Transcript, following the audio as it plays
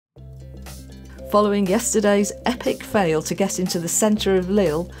Following yesterday's epic fail to get into the centre of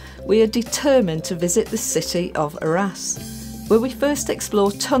Lille, we are determined to visit the city of Arras, where we first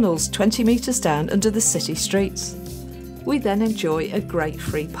explore tunnels 20 metres down under the city streets. We then enjoy a great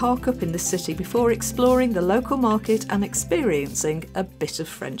free Parkup in the city before exploring the local market and experiencing a bit of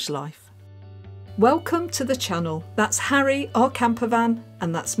French life. Welcome to the channel. That's Harry, our campervan,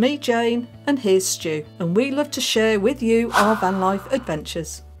 and that's me, Jane, and here's Stu, and we love to share with you our van life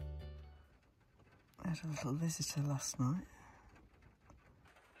adventures. I had a little visitor last night.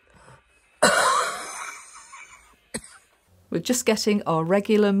 We're just getting our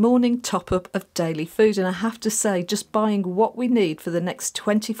regular morning top-up of daily food, and I have to say, just buying what we need for the next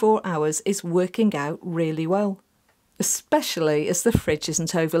 24 hours is working out really well. Especially as the fridge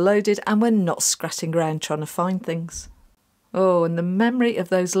isn't overloaded and we're not scratching around trying to find things. Oh, and the memory of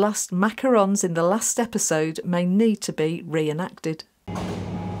those last macarons in the last episode may need to be reenacted.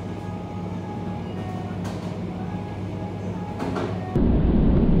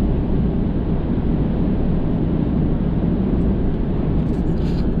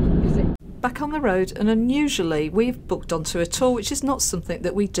 Back on the road, and unusually we've booked onto a tour, which is not something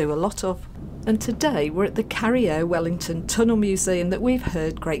that we do a lot of. And today we're at the Carrier Wellington Tunnel Museum that we've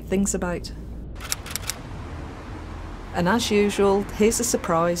heard great things about. And as usual, here's a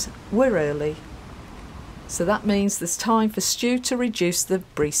surprise, we're early. So that means there's time for Stu to reduce the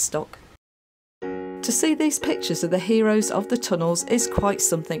brise stock. To see these pictures of the heroes of the tunnels is quite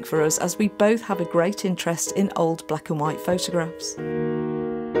something for us, as we both have a great interest in old black and white photographs.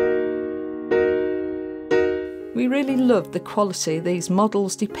 We really loved the quality of these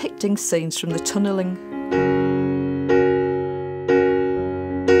models depicting scenes from the tunnelling.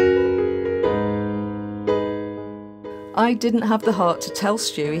 I didn't have the heart to tell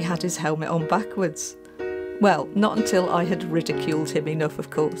Stu he had his helmet on backwards. Well, not until I had ridiculed him enough,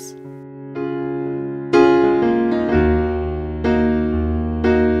 of course.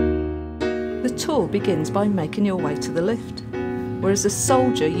 The tour begins by making your way to the lift, where as a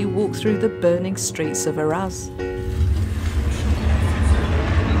soldier you walk through the burning streets of Arras.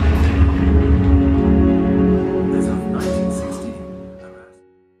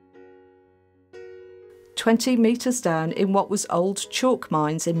 20 metres down in what was old chalk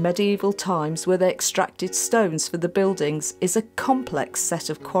mines in medieval times where they extracted stones for the buildings is a complex set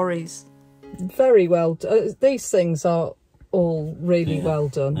of quarries. Very well done. These things are all really well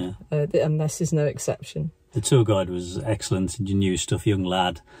done, and this is no exception. The tour guide was excellent, and you knew stuff, young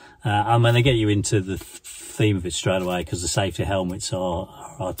lad. And when they get you into the theme of it straight away, because the safety helmets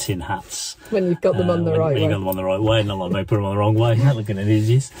are tin hats. When you've got them on the right way. When you've got them on the right way, not like they put them on the wrong way, not looking at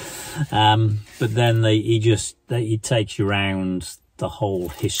idiots. But then he takes you around the whole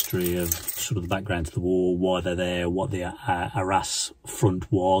history of sort of the background to the war, why they're there, what the Arras front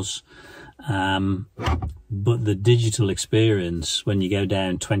was. But the digital experience, when you go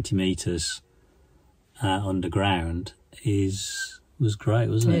down 20 metres underground, was great,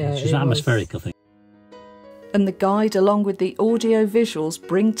 wasn't it? Yeah, it's just atmospheric, I think. And the guide, along with the audio visuals,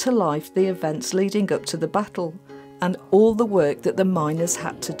 bring to life the events leading up to the battle and all the work that the miners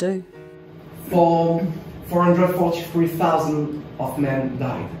had to do. 443,000 of men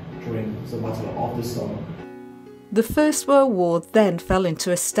died during the Battle of the Somme. The First World War then fell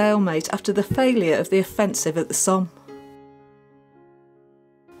into a stalemate after the failure of the offensive at the Somme.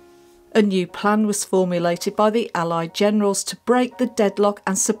 A new plan was formulated by the Allied generals to break the deadlock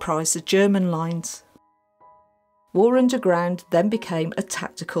and surprise the German lines. War underground then became a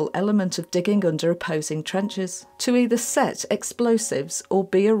tactical element of digging under opposing trenches, to either set explosives or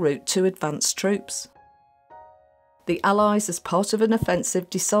be a route to advance troops. The Allies, as part of an offensive,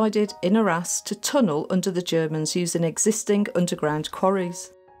 decided in Arras to tunnel under the Germans using existing underground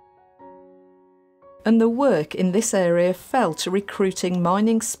quarries. And the work in this area fell to recruiting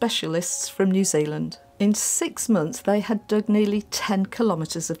mining specialists from New Zealand. In 6 months they had dug nearly 10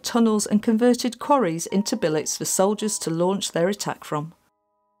 kilometres of tunnels and converted quarries into billets for soldiers to launch their attack from.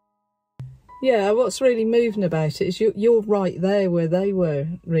 Yeah, what's really moving about it is you're right there where they were,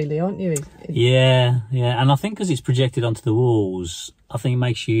 really, aren't you? Yeah, and I think because it's projected onto the walls, I think it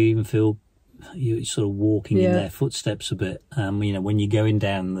makes you even feel you're sort of walking in their footsteps a bit. You know, when you're going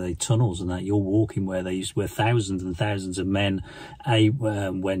down the tunnels and that, you're walking where thousands and thousands of men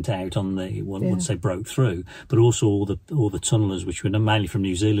went out on the once they broke through, but also all the tunnelers, which were mainly from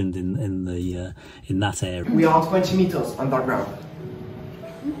New Zealand in that area. We are 20 meters underground,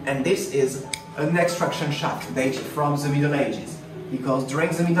 and this is an extraction shaft dated from the Middle Ages, because during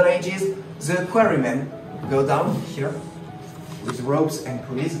the Middle Ages the quarrymen go down here with ropes and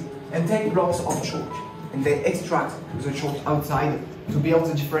pulleys and take blocks of chalk, and they extract the chalk outside to build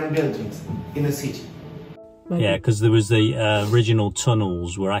the different buildings in the city. Maybe. Yeah, because there was the original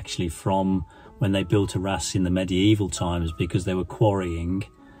tunnels were actually from when they built Arras in the medieval times, because they were quarrying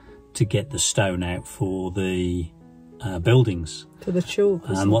to get the stone out for the buildings. For the chalk.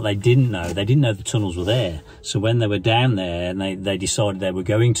 And what they didn't know the tunnels were there. So when they were down there and they decided they were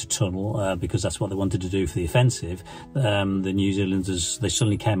going to tunnel, because that's what they wanted to do for the offensive, the New Zealanders, they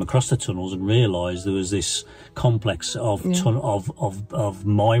suddenly came across the tunnels and realised there was this complex of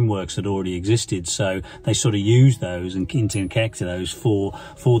mine works that already existed. So they sort of used those and interconnected those for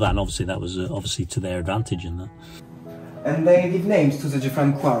that, and obviously that was obviously to their advantage in that. And they give names to the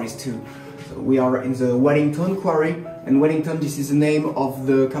different quarries too. So we are in the Wellington quarry, and Wellington, this is the name of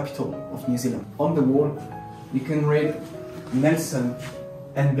the capital of New Zealand. On the wall, you can read Nelson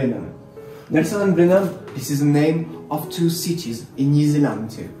and Blenheim. Nelson and Blenheim, this is the name of two cities in New Zealand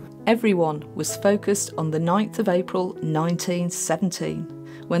too. Everyone was focused on the 9th of April 1917,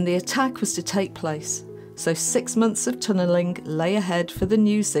 when the attack was to take place, so 6 months of tunnelling lay ahead for the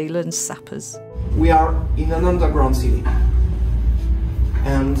New Zealand sappers. We are in an underground city,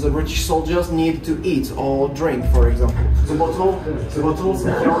 and the British soldiers need to eat or drink, for example. The bottles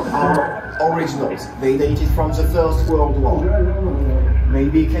here are originals. They dated from the First World War.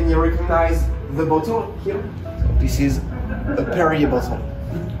 Maybe can you recognize the bottle here? So this is a Perrier bottle.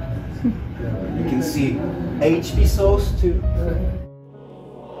 You can see HP sauce too.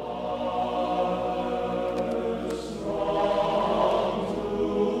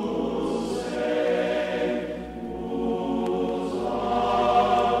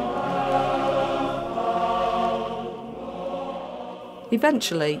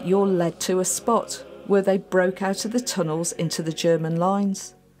 Eventually, you're led to a spot where they broke out of the tunnels into the German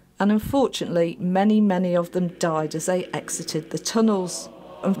lines. And unfortunately, many of them died as they exited the tunnels,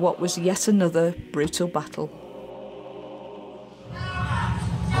 of what was yet another brutal battle.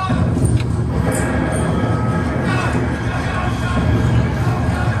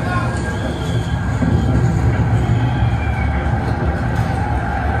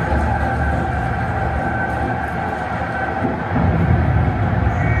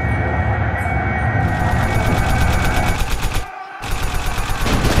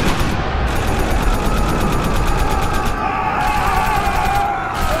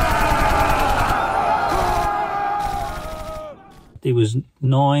 It was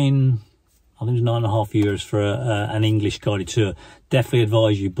 9.5 years for an English guided tour. Definitely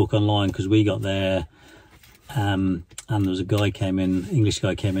advise you book online, because we got there and there was a guy English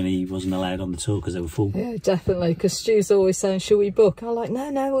guy came in, he wasn't allowed on the tour because they were full. Yeah, definitely, because Stu's always saying, shall we book? I'm like,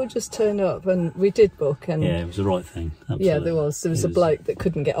 no, we'll just turn up. And we did book. And yeah, it was the right thing. Absolutely. Yeah, there was a bloke that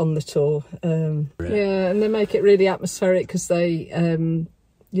couldn't get on the tour. Yeah, and they make it really atmospheric, because they...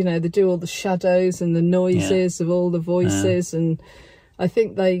 you know, they do all the shadows and the noises of all the voices, and I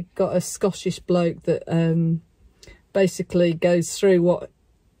think they got a Scottish bloke that basically goes through what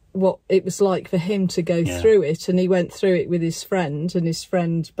it was like for him to go through it, and he went through it with his friend, and his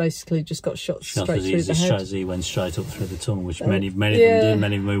friend basically just got shot straight through the head. He went straight up through the tunnel, which many of them did.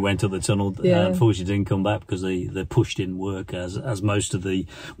 Many of them who went up the tunnel unfortunately didn't come back, because the push didn't work, as most of the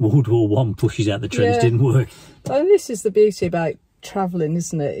World War I pushes out the trench didn't work. And this is the beauty about travelling,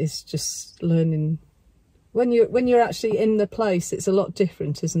 isn't it? It's just learning. When you're actually in the place, it's a lot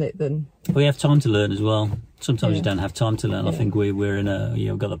different, isn't it? Than we have time to learn as well. Sometimes you don't have time to learn. I think we're in a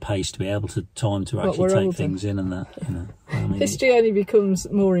got the pace to be able to actually take older. things in, and that. You know, I mean, history only becomes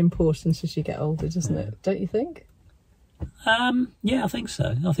more important as you get older, doesn't it? Don't you think? Yeah, I think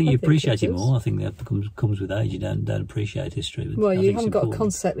so. I think you appreciate it more. I think that comes with age. You don't appreciate history. Well, you haven't got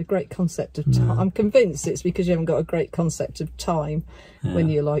a great concept of time. I'm convinced it's because you haven't got a great concept of time when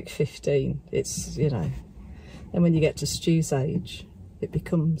you're like 15. It's, you know, and when you get to Stu's age, it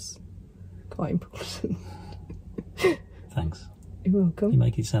becomes quite important. Thanks. You're welcome. You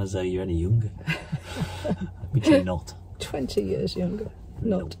make it sound as though you're any younger, which you're not. 20 years younger.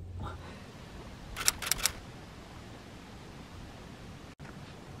 Not.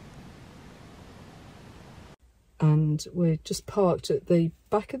 And we're just parked at the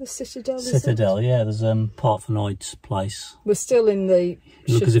back of the Citadel. Citadel, yeah. There's Park for Night's place. We're still in the.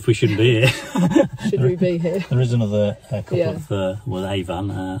 Look as if we shouldn't be here. Should we be here? There is another couple of a van.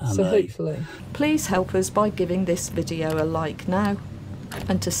 And so hopefully. Please help us by giving this video a like now.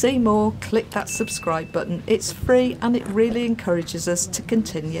 And to see more, click that subscribe button. It's free and it really encourages us to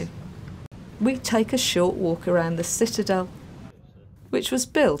continue. We take a short walk around the Citadel, which was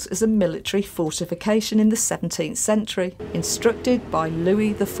built as a military fortification in the 17th century, instructed by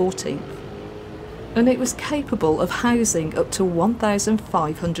Louis XIV. And it was capable of housing up to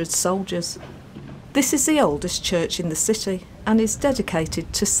 1,500 soldiers. This is the oldest church in the city and is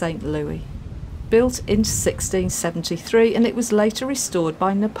dedicated to St. Louis. Built in 1673, and it was later restored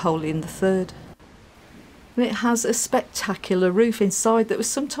by Napoleon III. And it has a spectacular roof inside that was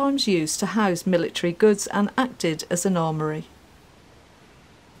sometimes used to house military goods and acted as an armoury.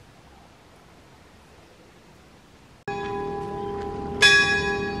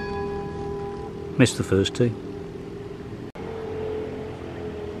 Missed the first two.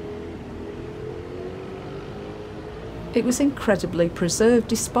 It was incredibly preserved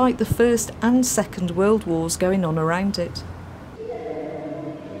despite the First and Second World Wars going on around it.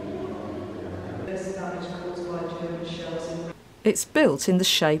 It's built in the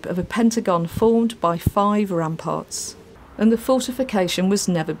shape of a pentagon formed by 5 ramparts, and the fortification was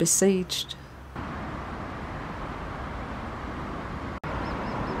never besieged.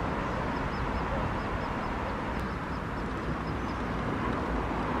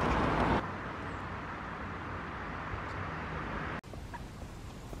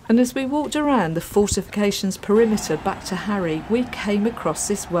 And as we walked around the fortification's perimeter back to Harry, we came across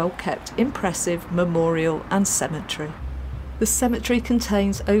this well-kept, impressive memorial and cemetery. The cemetery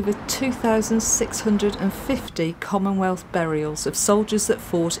contains over 2,650 Commonwealth burials of soldiers that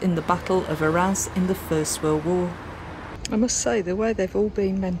fought in the Battle of Arras in the First World War. I must say, the way they've all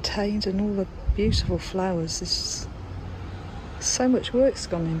been maintained and all the beautiful flowers, is so much work's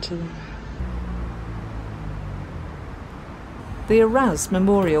gone into them. The Arras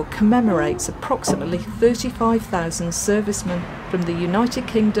Memorial commemorates approximately 35,000 servicemen from the United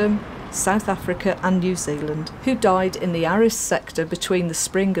Kingdom, South Africa and New Zealand who died in the Arras sector between the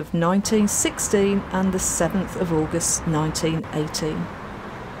spring of 1916 and the 7th of August 1918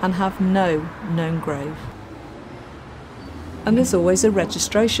 and have no known grave. And there's always a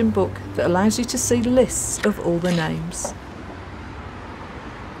registration book that allows you to see lists of all the names.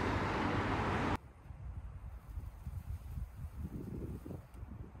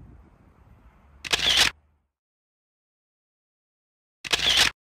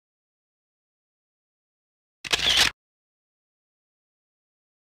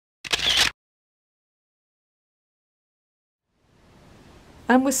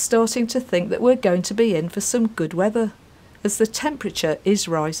 And we're starting to think that we're going to be in for some good weather, as the temperature is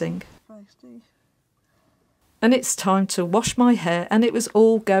rising. And it's time to wash my hair, and it was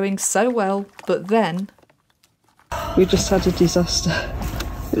all going so well, but then... we just had a disaster.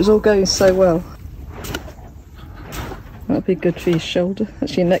 It was all going so well. That'll be good for your shoulder.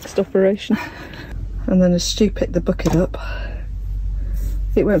 That's your next operation. And then as Stu picked the bucket up,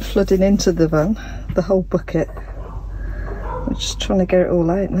 it went flooding into the van, the whole bucket. I'm just trying to get it all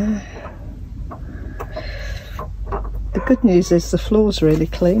out now. The good news is the floor's really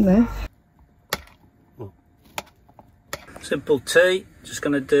clean there. Simple tea. Just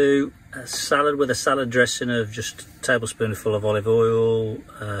going to do a salad with a salad dressing of just a tablespoonful of olive oil,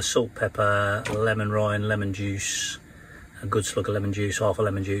 salt, pepper, lemon rind, lemon juice, a good slug of lemon juice, half a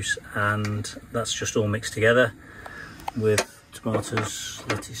lemon juice, and that's just all mixed together with tomatoes,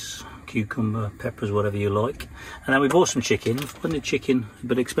 lettuce, cucumber, peppers, whatever you like. And then we bought some chicken. We've put the chicken a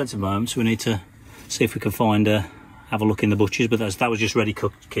bit expensive at the moment, so we need to see if we can find have a look in the butchers, but that was just ready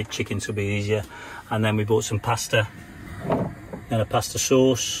cooked chicken, so it'll be easier. And then we bought some pasta and a pasta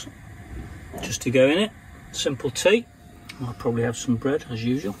sauce just to go in it. Simple tea. I'll probably have some bread as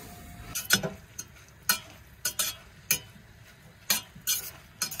usual.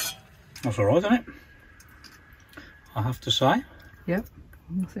 That's all right, isn't it? I have to say. Yep,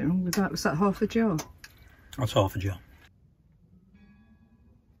 nothing wrong with that. Was that half a jar? That's half a jar.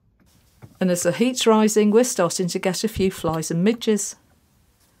 And as the heat's rising, we're starting to get a few flies and midges.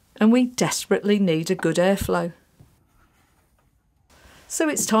 And we desperately need a good airflow. So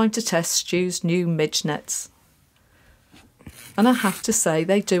it's time to test Stu's new midge nets. And I have to say,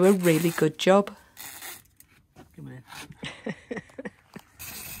 they do a really good job. Come in.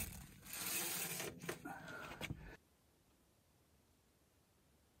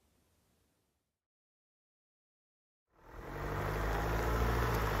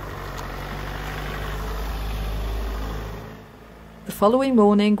 The following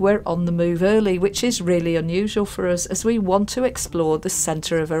morning we're on the move early, which is really unusual for us as we want to explore the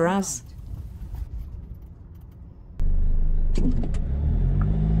centre of Arras.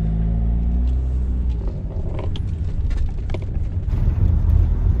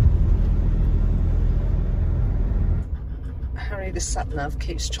 Harry, the sat-nav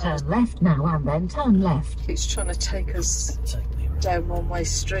keeps trying to... Turn left now and then turn left. Keeps trying to take us down one-way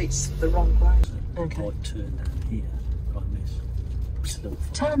streets the wrong way. Okay. I'd turn down here.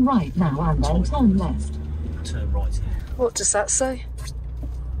 Turn right now and then turn left. Turn right here. What does that say?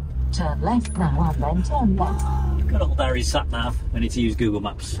 Turn left now and then turn left. Got old Harry's sat nav. We need to use Google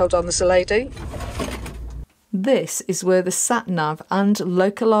Maps. Hold on, there's a lady. This is where the sat-nav and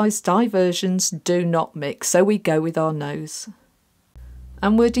localised diversions do not mix, so we go with our nose.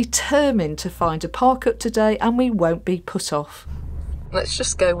 And we're determined to find a Parkup today, and we won't be put off. Let's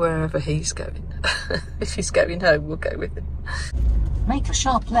just go wherever he's going. If he's going home, we'll go with him. Make a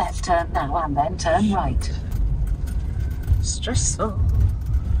sharp left turn now and then turn right. Stressful.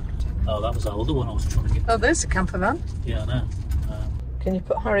 Oh, that was the older one I was trying to get. Oh, there's a campervan. Yeah, I know. Can you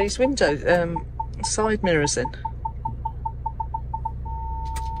put Harry's window side mirrors in?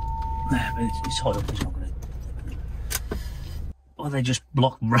 Yeah, but it's high up, it's not going to... Well, they just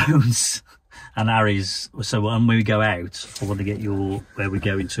block roads. And Harry's... So when we go out, I want to get your... where we're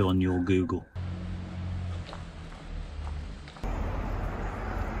going to on your Google.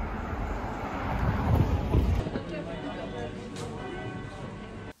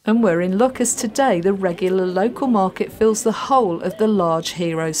 And we're in luck as today the regular local market fills the whole of the large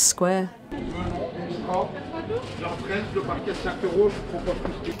Heroes Square.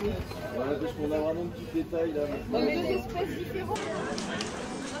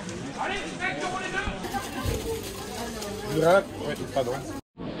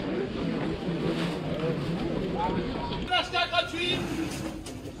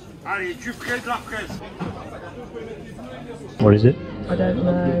 What is it? I don't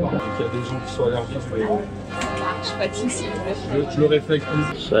know.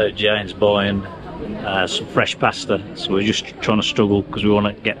 So Jane's buying some fresh pasta, so we're just trying to struggle because we want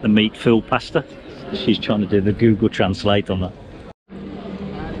to get the meat filled pasta. She's trying to do the Google Translate on that.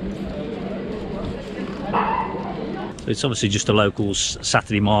 So it's obviously just a local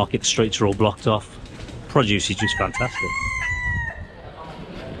Saturday market. The streets are all blocked off. Produce is just fantastic.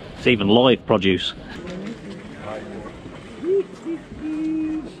 It's even live produce.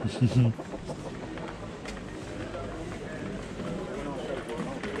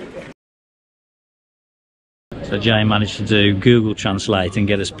 So Jane managed to do Google Translate and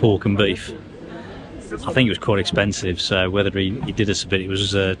get us pork and beef. I think it was quite expensive, so whether he did us a bit, it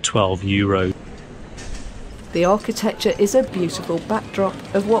was €12. The architecture is a beautiful backdrop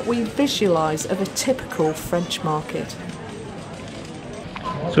of what we visualise of a typical French market.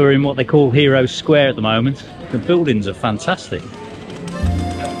 So we're in what they call Heroes Square at the moment. The buildings are fantastic.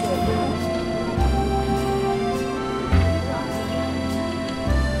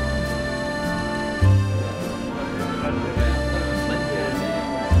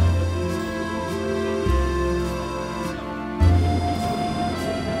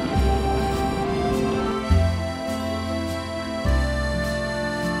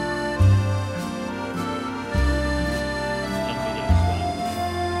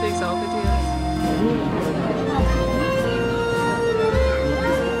 These are videos.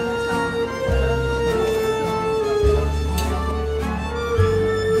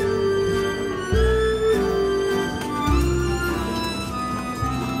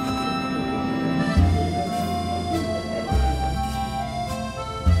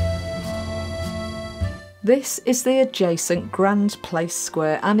 This is the adjacent Grand Place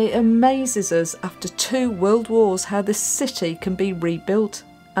Square, and it amazes us after 2 world wars how this city can be rebuilt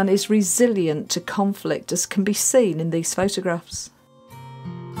and is resilient to conflict, as can be seen in these photographs.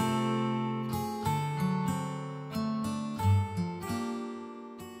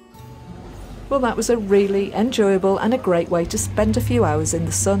 Well, that was a really enjoyable and a great way to spend a few hours in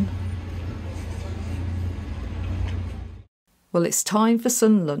the sun. Well, it's time for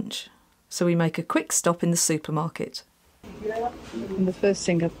sun lunch, so we make a quick stop in the supermarket. And the first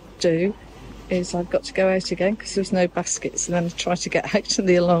thing I do is I've got to go out again because there was no baskets, and then I try to get out and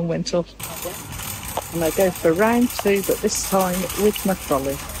the alarm went off. And I go for round 2, but this time with my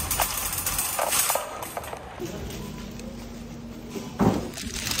trolley.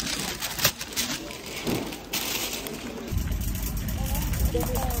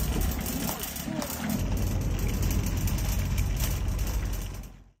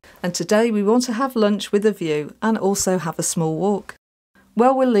 And today we want to have lunch with a view and also have a small walk.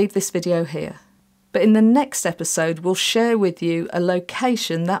 Well, we'll leave this video here. But in the next episode, we'll share with you a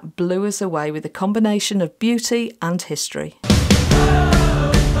location that blew us away with a combination of beauty and history.